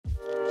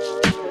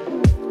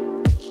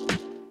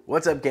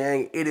What's up,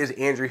 gang? It is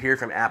Andrew here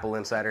from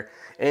AppleInsider,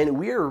 and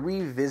we are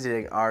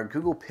revisiting our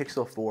Google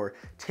Pixel 4,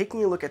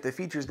 taking a look at the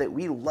features that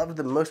we loved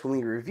the most when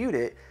we reviewed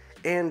it,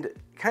 and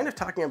kind of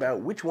talking about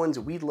which ones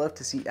we'd love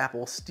to see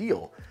Apple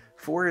steal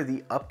for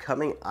the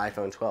upcoming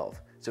iPhone 12.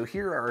 So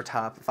here are our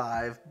top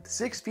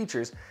 6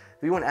 features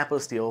we want Apple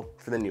to steal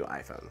for the new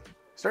iPhone.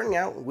 Starting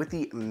out with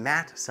the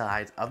matte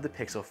sides of the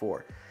Pixel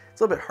 4. It's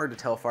a little bit hard to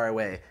tell far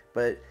away,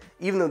 but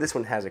even though this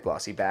one has a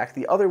glossy back,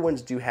 the other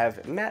ones do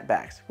have matte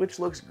backs, which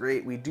looks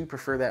great. We do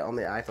prefer that on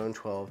the iPhone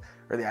 12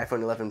 or the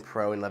iPhone 11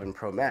 Pro and 11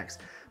 Pro Max,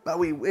 but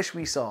we wish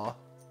we saw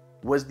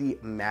was the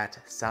matte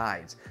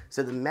sides.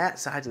 So the matte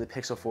sides of the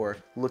Pixel 4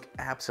 look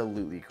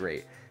absolutely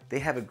great. They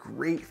have a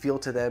great feel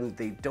to them.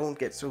 They don't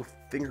get so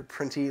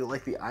fingerprinty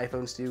like the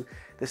iPhones do.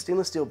 The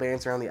stainless steel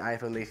bands around the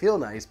iPhone, they feel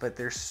nice, but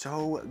they're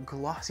so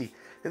glossy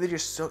that they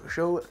just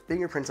show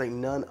fingerprints like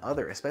none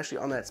other, especially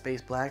on that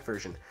space black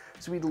version.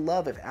 So we'd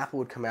love if Apple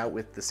would come out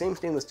with the same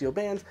stainless steel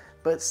bands,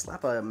 but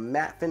slap a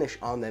matte finish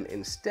on them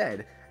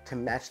instead to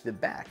match the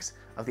backs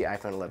of the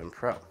iPhone 11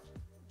 Pro.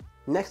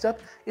 Next up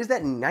is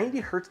that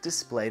 90 Hz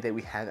display that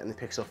we have in the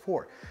Pixel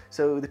 4.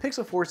 So the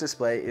Pixel 4's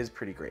display is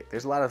pretty great.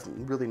 There's a lot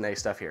of really nice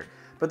stuff here.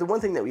 But the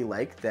one thing that we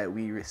like, that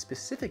we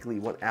specifically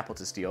want Apple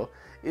to steal,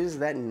 is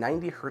that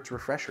 90 Hz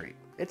refresh rate.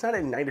 It's not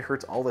at 90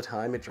 Hz all the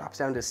time. It drops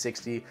down to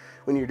 60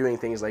 when you're doing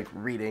things like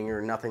reading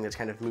or nothing that's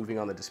kind of moving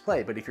on the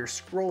display. But if you're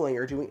scrolling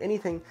or doing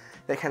anything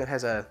that kind of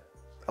has a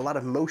lot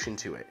of motion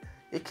to it,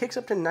 it kicks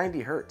up to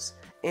 90 Hz.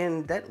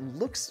 And that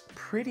looks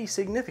pretty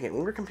significant.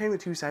 When we're comparing the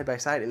two side by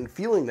side and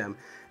feeling them,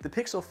 the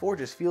Pixel 4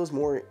 just feels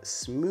more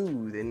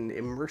smooth and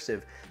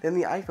immersive than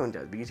the iPhone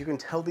does, because you can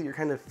tell that you're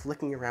kind of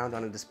flicking around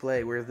on a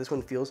display, where this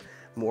one feels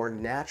more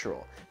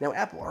natural. Now,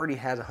 Apple already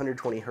has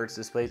 120 Hz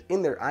displays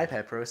in their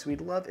iPad Pro, so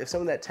we'd love if some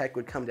of that tech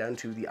would come down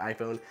to the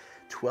iPhone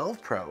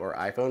 12 Pro or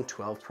iPhone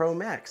 12 Pro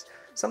Max.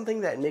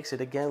 Something that makes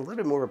it, again, a little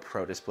bit more of a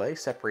pro display,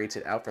 separates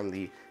it out from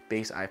the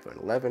base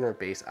iPhone 11 or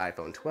base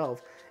iPhone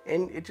 12,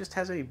 and it just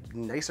has a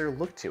nicer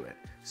look to it.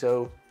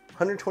 So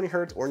 120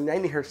 Hz or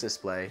 90 Hz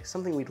display,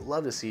 something we'd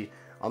love to see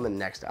on the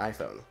next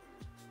iPhone.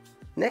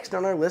 Next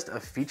on our list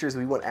of features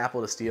we want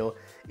Apple to steal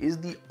is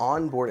the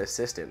onboard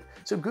assistant.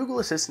 So Google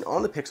Assistant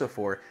on the Pixel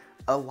 4,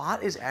 a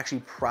lot is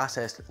actually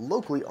processed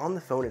locally on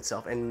the phone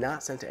itself and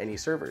not sent to any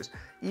servers.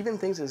 Even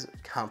things as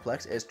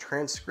complex as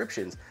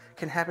transcriptions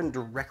can happen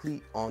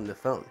directly on the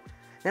phone.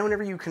 Now,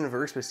 whenever you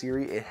converse with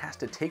Siri, it has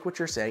to take what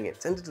you're saying,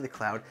 it sends it to the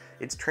cloud,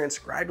 it's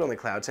transcribed on the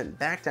cloud, sent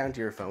back down to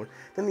your phone,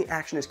 then the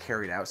action is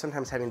carried out,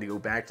 sometimes having to go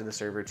back to the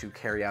server to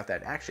carry out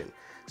that action.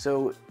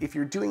 So if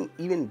you're doing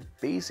even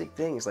basic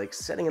things like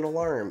setting an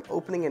alarm,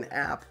 opening an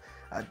app,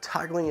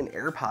 toggling an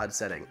AirPod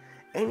setting,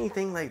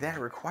 anything like that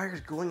requires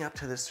going up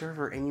to the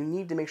server, and you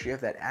need to make sure you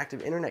have that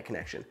active internet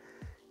connection.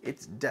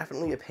 It's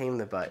definitely a pain in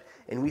the butt,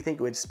 and we think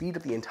it would speed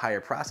up the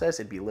entire process.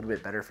 It'd be a little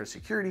bit better for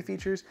security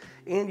features,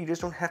 and you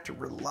just don't have to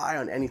rely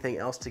on anything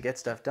else to get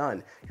stuff done.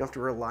 You don't have to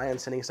rely on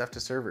sending stuff to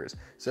servers.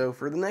 So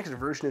for the next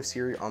version of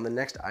Siri on the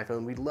next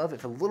iPhone, we'd love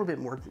if a little bit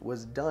more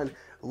was done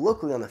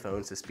locally on the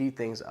phones to speed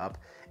things up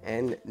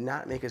and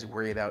not make us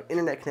worry about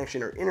internet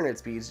connection or internet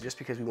speeds just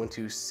because we want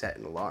to set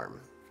an alarm.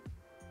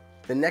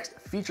 The next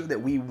feature that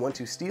we want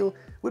to steal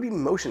would be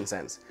Motion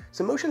Sense.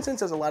 So Motion Sense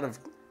has a lot of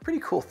pretty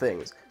cool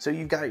things. So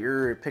you've got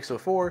your Pixel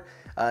 4,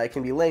 it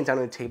can be laying down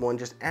on a table, and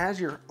just as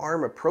your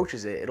arm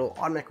approaches it, it'll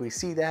automatically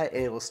see that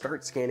and it'll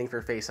start scanning for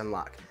Face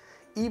Unlock.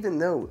 Even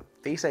though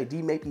Face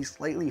ID might be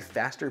slightly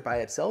faster by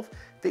itself,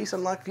 Face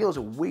Unlock feels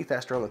way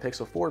faster on the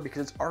Pixel 4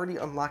 because it's already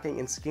unlocking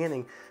and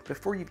scanning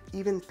before you've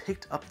even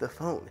picked up the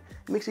phone.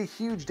 It makes a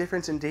huge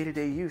difference in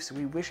day-to-day use, so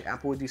we wish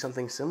Apple would do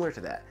something similar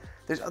to that.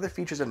 There's other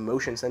features of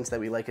Motion Sense that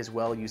we like as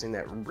well, using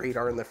that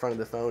radar in the front of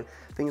the phone,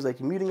 things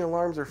like muting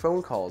alarms or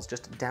phone calls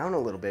just down a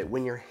little bit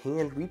when your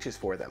hand reaches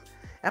for them.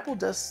 Apple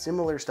does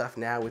similar stuff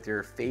now with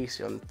your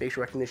face on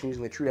facial recognition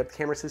using the true depth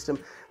camera system,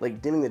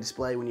 like dimming the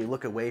display when you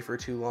look away for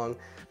too long,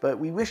 but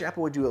we wish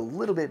Apple would do a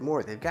little bit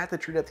more. They've got the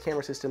true depth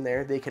camera system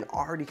there. They can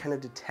already kind of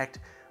detect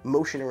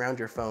motion around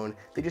your phone.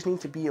 They just need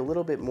to be a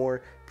little bit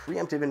more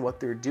preemptive in what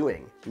they're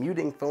doing,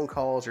 muting phone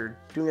calls or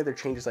doing other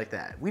changes like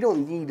that. We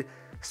don't need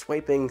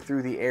swiping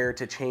through the air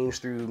to change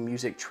through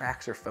music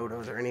tracks or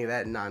photos or any of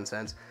that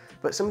nonsense,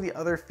 but some of the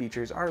other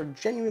features are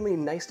genuinely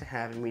nice to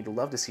have, and we'd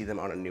love to see them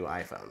on a new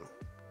iPhone.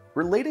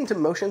 Relating to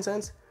Motion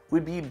Sense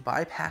would be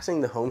bypassing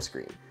the home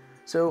screen.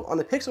 So on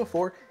the Pixel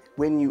 4,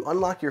 when you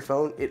unlock your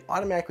phone, it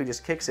automatically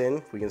just kicks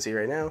in. We can see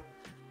right now.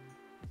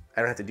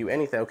 I don't have to do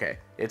anything. Okay,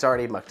 it's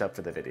already mucked up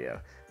for the video.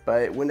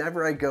 But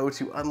whenever I go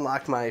to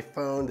unlock my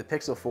phone, the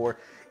Pixel 4,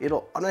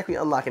 it'll automatically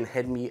unlock and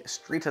head me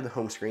straight to the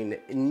home screen,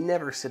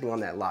 never sitting on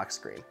that lock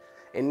screen.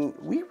 And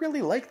we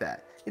really like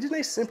that. It's a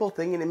nice simple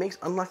thing, and it makes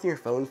unlocking your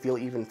phone feel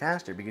even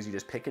faster because you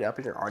just pick it up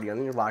and you're already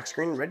on your lock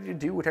screen, ready to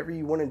do whatever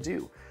you want to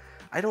do.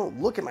 I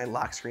don't look at my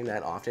lock screen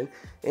that often,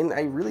 and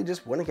I really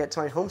just want to get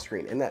to my home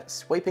screen, and that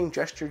swiping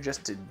gesture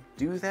just to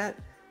do that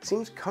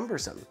seems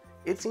cumbersome.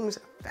 It seems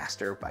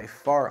faster by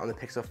far on the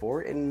Pixel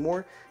 4 and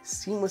more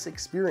seamless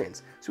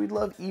experience. So we'd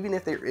love, even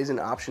if there is an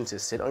option to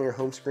sit on your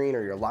home screen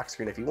or your lock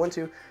screen if you want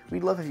to,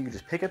 we'd love if you could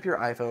just pick up your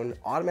iPhone,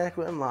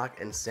 automatically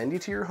unlock, and send you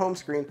to your home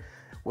screen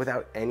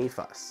without any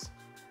fuss.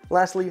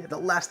 Lastly, the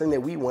last thing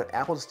that we want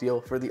Apple to steal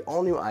for the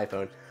all-new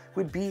iPhone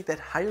would be that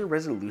higher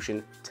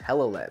resolution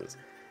telelens.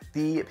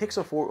 The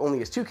Pixel 4 only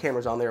has 2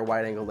 cameras on there, a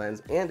wide-angle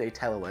lens and a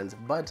telelens,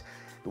 but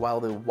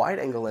while the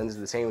wide-angle lens is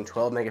the same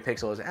 12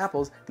 megapixel as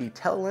Apple's, the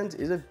telelens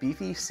is a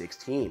beefy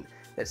 16.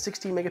 That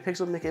 16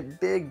 megapixels make a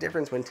big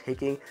difference when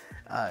taking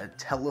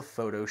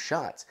telephoto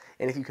shots.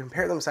 And if you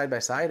compare them side by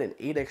side, an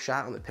 8x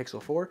shot on the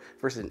Pixel 4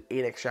 versus an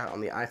 8x shot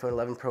on the iPhone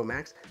 11 Pro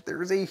Max,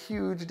 there is a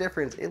huge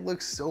difference. It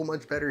looks so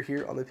much better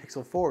here on the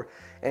Pixel 4.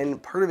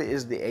 And part of it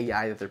is the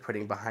AI that they're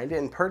putting behind it,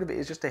 and part of it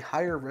is just a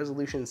higher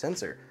resolution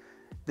sensor.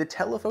 The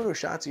telephoto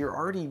shots, you're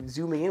already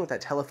zooming in with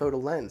that telephoto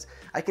lens.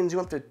 I can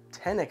zoom up to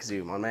 10x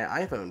zoom on my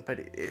iPhone, but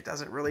it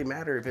doesn't really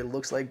matter if it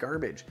looks like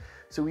garbage.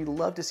 So we'd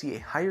love to see a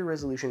higher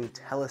resolution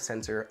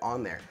telesensor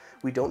on there.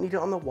 We don't need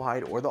it on the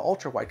wide or the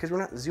ultra wide because we're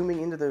not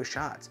zooming into those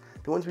shots.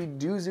 The ones we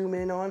do zoom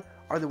in on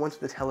are the ones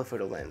with the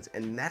telephoto lens,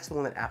 and that's the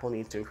one that Apple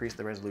needs to increase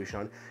the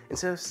resolution on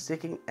instead of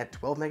sticking at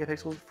 12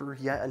 megapixels for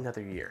yet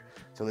another year.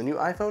 So the new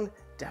iPhone,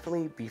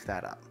 definitely beef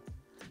that up.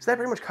 So that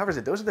pretty much covers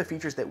it. Those are the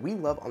features that we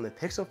love on the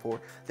Pixel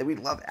 4 that we'd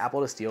love Apple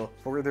to steal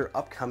for their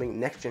upcoming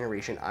next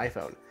generation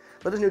iPhone.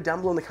 Let us know down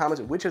below in the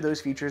comments which of those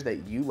features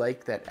that you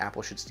like that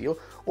Apple should steal,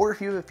 or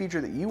if you have a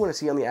feature that you want to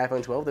see on the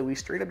iPhone 12 that we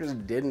straight up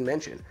just didn't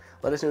mention.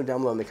 Let us know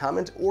down below in the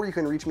comments, or you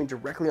can reach me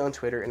directly on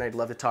Twitter and I'd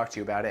love to talk to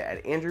you about it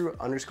at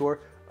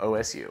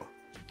Andrew_OSU.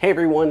 Hey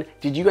everyone,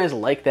 did you guys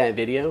like that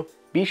video?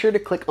 Be sure to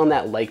click on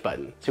that like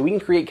button so we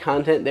can create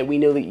content that we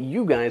know that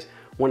you guys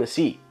want to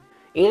see.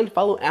 And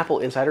follow Apple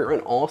Insider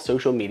on all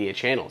social media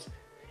channels.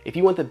 If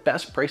you want the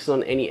best prices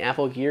on any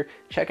Apple gear,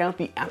 check out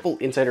the Apple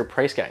Insider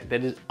price guide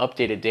that is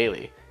updated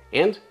daily.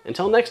 And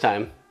until next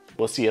time,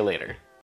 we'll see you later.